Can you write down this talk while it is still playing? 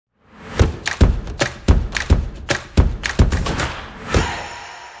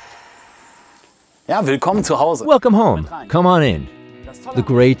Ja, willkommen zu Hause. Welcome home. Come on in. The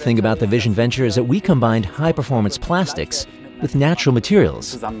great thing about the VisionVenture is that we combined high-performance plastics with natural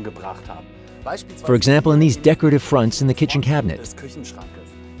materials. For example, in these decorative fronts in the kitchen cabinet.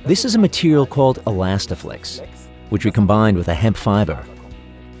 This is a material called Elastaflex, which we combined with a hemp fiber.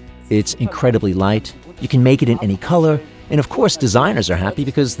 It's incredibly light, you can make it in any color, and of course designers are happy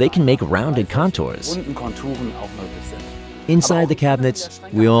because they can make rounded contours. Inside the cabinets,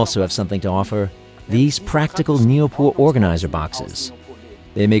 we also have something to offer: these practical Neopore organizer boxes.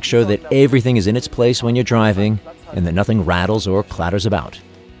 They make sure that everything is in its place when you're driving and that nothing rattles or clatters about.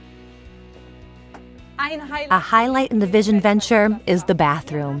 A highlight in the VisionVenture is the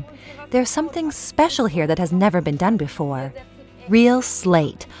bathroom. There's something special here that has never been done before. Real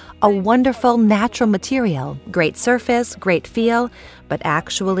slate, a wonderful natural material, great surface, great feel, but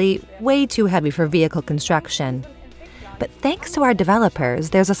actually way too heavy for vehicle construction. But thanks to our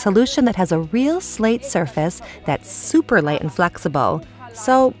developers, there's a solution that has a real slate surface that's super light and flexible.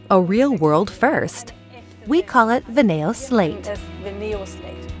 So, a real world first. We call it Veneo Slate.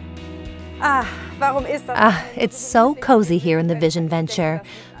 It's so cozy here in the VisionVenture,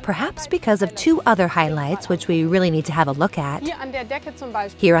 perhaps because of two other highlights which we really need to have a look at.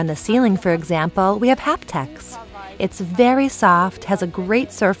 Here on the ceiling, for example, we have Haptex. It's very soft, has a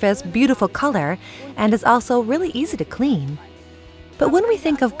great surface, beautiful color, and is also really easy to clean. But when we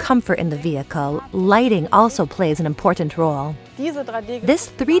think of comfort in the vehicle, lighting also plays an important role.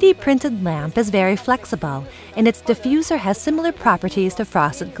 This 3D printed lamp is very flexible, and its diffuser has similar properties to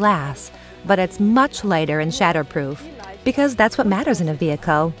frosted glass, but it's much lighter and shatterproof, because that's what matters in a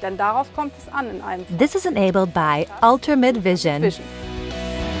vehicle. This is enabled by Ultimate Vision.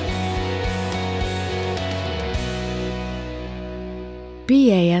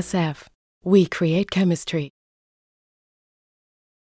 BASF. We create chemistry.